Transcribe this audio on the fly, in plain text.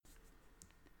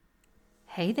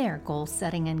Hey there, goal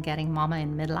setting and getting mama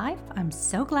in midlife. I'm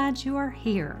so glad you are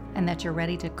here and that you're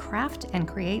ready to craft and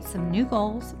create some new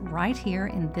goals right here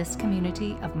in this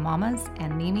community of mamas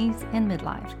and mimis in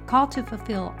midlife, called to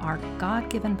fulfill our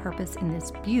God-given purpose in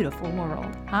this beautiful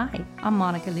world. Hi, I'm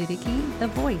Monica Ludicky, the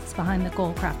voice behind the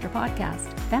Goal Crafter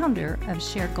podcast, founder of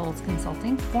Shared Goals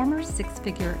Consulting, former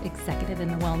six-figure executive in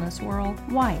the wellness world,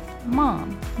 wife,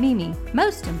 mom, Mimi,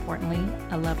 most importantly,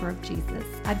 a lover of Jesus.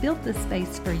 I built this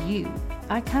space for you.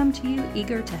 I come to you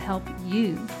eager to help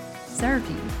you, serve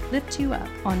you, lift you up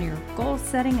on your goal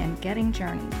setting and getting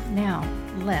journey. Now,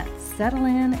 let's settle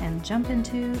in and jump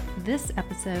into this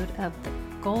episode of the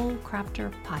Goal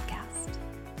Crafter podcast.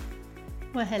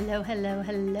 Well,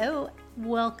 hello.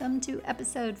 Welcome to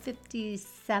episode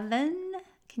 57.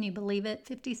 Can you believe it?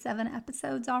 57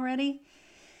 episodes already?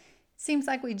 Seems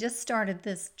like we just started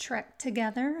this trek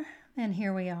together, and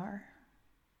here we are.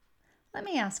 Let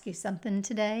me ask you something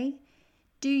today.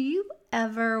 Do you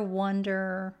ever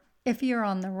wonder if you're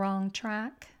on the wrong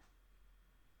track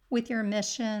with your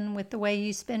mission, with the way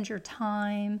you spend your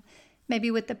time, maybe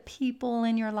with the people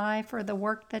in your life or the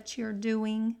work that you're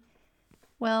doing?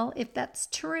 Well, if that's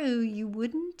true, you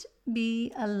wouldn't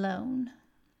be alone.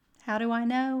 How do I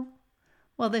know?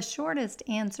 Well, the shortest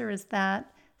answer is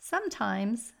that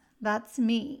sometimes that's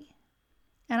me.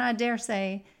 And I dare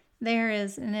say there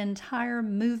is an entire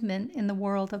movement in the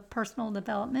world of personal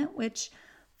development which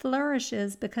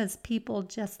flourishes because people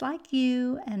just like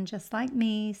you and just like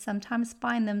me sometimes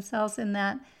find themselves in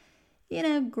that,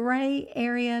 gray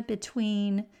area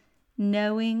between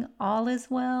knowing all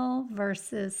is well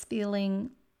versus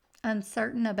feeling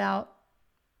uncertain about,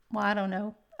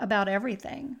 about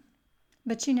everything.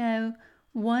 But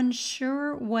one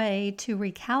sure way to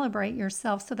recalibrate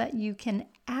yourself so that you can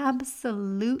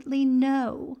absolutely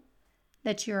know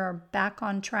that you're back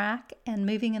on track and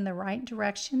moving in the right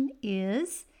direction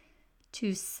is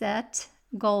to set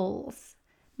goals.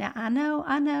 Now,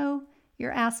 I know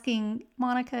you're asking,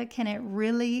 Monica, can it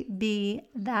really be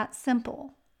that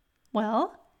simple?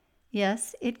 Well,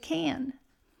 yes, it can.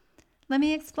 Let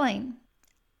me explain.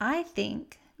 I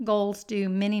think goals do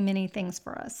many things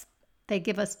for us. They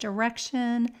give us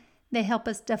direction. They help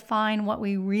us define what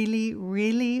we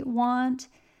really want.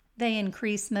 They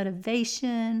increase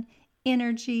motivation,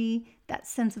 energy, that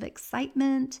sense of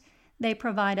excitement. They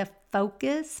provide a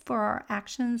focus for our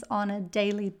actions on a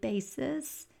daily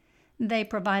basis. They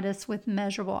provide us with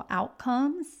measurable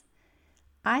outcomes.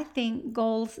 I think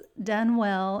goals done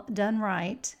well, done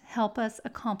right, help us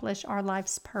accomplish our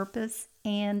life's purpose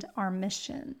and our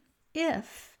mission.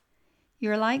 If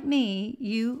you're like me,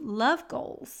 you love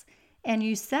goals and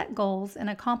you set goals and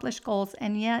accomplish goals,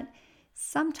 and yet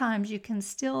sometimes you can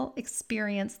still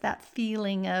experience that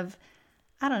feeling of,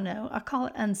 I call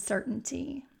it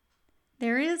uncertainty.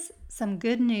 There is some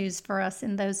good news for us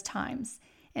in those times,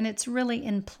 and it's really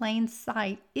in plain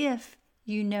sight if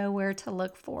you know where to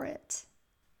look for it.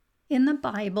 In the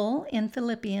Bible, in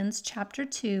Philippians chapter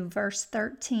 2, verse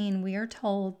 13, we are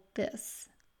told this: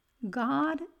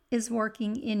 God is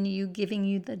working in you, giving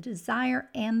you the desire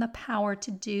and the power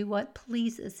to do what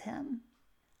pleases Him.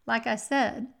 Like I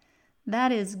said,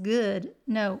 that is good.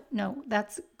 No,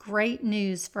 that's great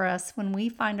news for us when we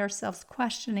find ourselves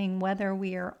questioning whether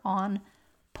we are on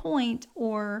point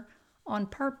or on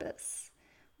purpose.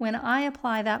 When I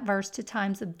apply that verse to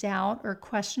times of doubt or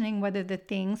questioning whether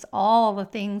all the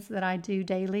things that I do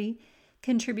daily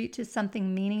contribute to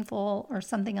something meaningful or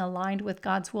something aligned with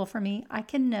God's will for me, I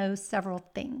can know several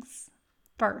things.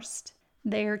 First,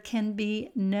 there can be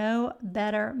no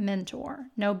better mentor,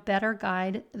 no better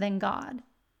guide than God.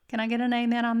 Can I get an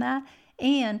amen on that?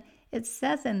 And it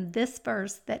says in this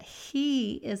verse that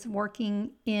He is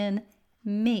working in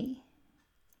me.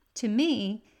 To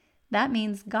me, that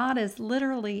means God is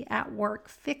literally at work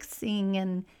fixing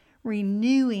and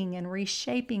renewing and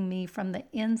reshaping me from the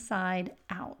inside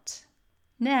out.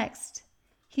 Next,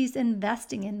 He's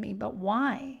investing in me. But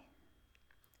why?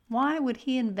 Why would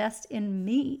He invest in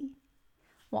me?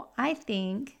 Well, I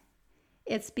think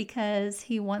it's because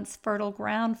He wants fertile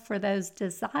ground for those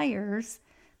desires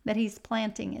that He's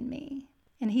planting in me.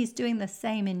 And He's doing the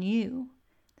same in you.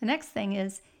 The next thing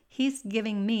is He's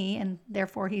giving me, and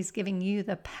therefore He's giving you,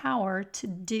 the power to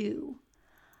do.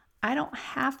 I don't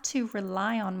have to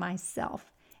rely on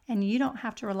myself, and you don't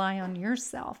have to rely on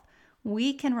yourself.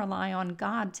 We can rely on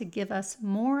God to give us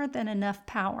more than enough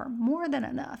power, more than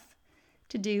enough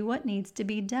to do what needs to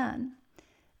be done.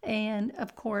 And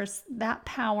of course, that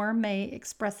power may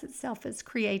express itself as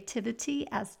creativity,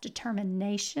 as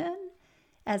determination,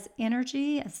 as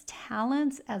energy, as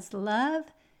talents, as love.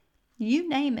 You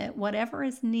name it, whatever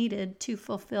is needed to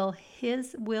fulfill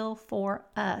His will for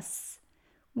us,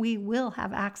 we will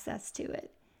have access to it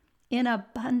in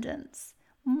abundance,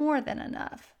 more than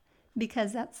enough,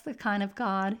 because that's the kind of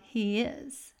God He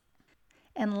is.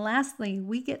 And lastly,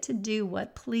 we get to do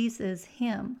what pleases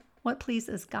Him, what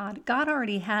pleases God. God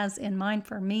already has in mind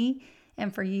for me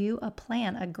and for you a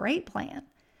plan, a great plan,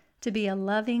 to be a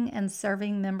loving and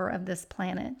serving member of this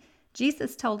planet.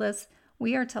 Jesus told us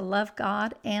we are to love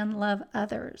God and love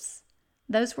others.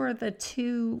 Those were the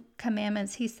 2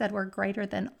 commandments He said were greater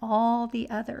than all the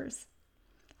others.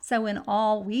 So in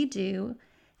all we do,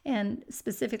 and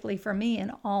specifically for me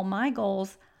in all my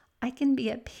goals, I can be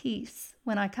at peace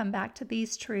when I come back to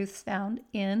these truths found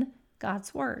in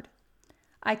God's Word.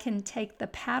 I can take the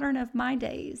pattern of my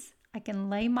days, I can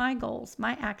lay my goals,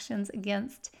 my actions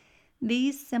against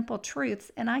these simple truths,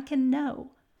 and I can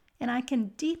know, and I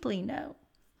can deeply know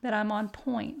that I'm on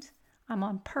point, I'm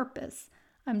on purpose,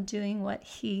 I'm doing what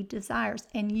He desires,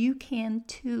 and you can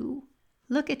too.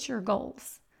 Look at your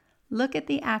goals. Look at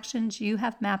the actions you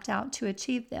have mapped out to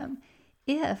achieve them.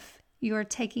 If you are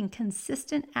taking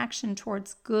consistent action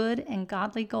towards good and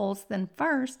godly goals, then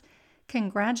first,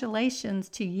 congratulations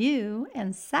to you,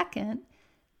 and second,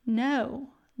 know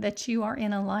that you are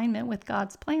in alignment with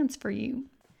God's plans for you.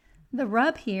 The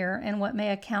rub here, and what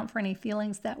may account for any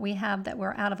feelings that we have that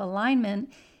we're out of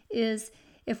alignment, is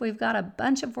if we've got a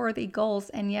bunch of worthy goals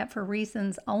and yet for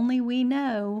reasons only we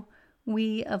know,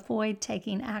 we avoid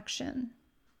taking action.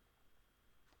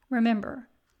 Remember,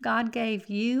 God gave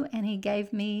you and He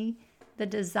gave me the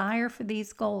desire for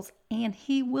these goals, and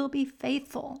He will be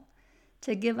faithful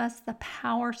to give us the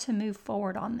power to move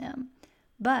forward on them.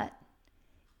 But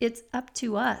it's up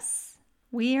to us.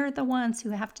 We are the ones who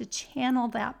have to channel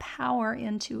that power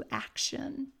into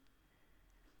action.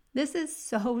 This is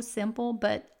so simple,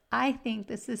 but I think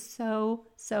this is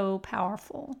so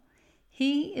powerful.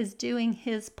 He is doing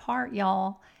His part,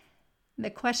 y'all. The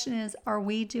question is, are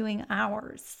we doing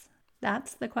ours?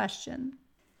 That's the question.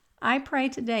 I pray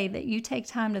today that you take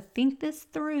time to think this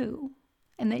through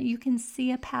and that you can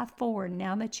see a path forward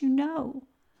now that you know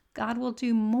God will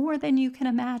do more than you can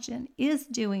imagine, is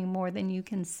doing more than you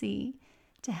can see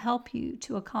to help you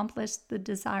to accomplish the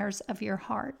desires of your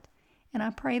heart. And I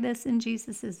pray this in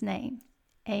Jesus' name.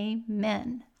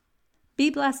 Amen. Be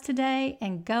blessed today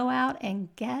and go out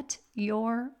and get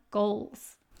your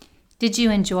goals. Did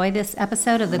you enjoy this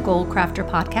episode of the Goal Crafter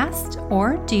podcast?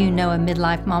 Or do you know a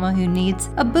midlife mama who needs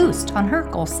a boost on her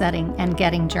goal setting and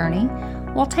getting journey?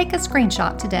 Well, take a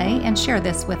screenshot today and share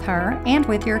this with her and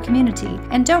with your community.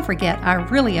 And don't forget, I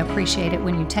really appreciate it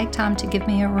when you take time to give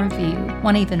me a review.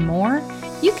 Want even more?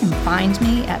 You can find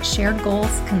me at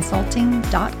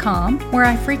sharedgoalsconsulting.com, where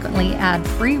I frequently add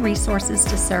free resources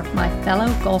to serve my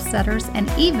fellow goal setters and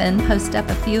even post up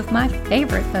a few of my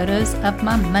favorite photos of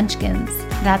my munchkins.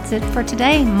 That's it for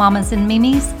today, mamas and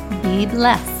mimis. Be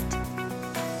blessed.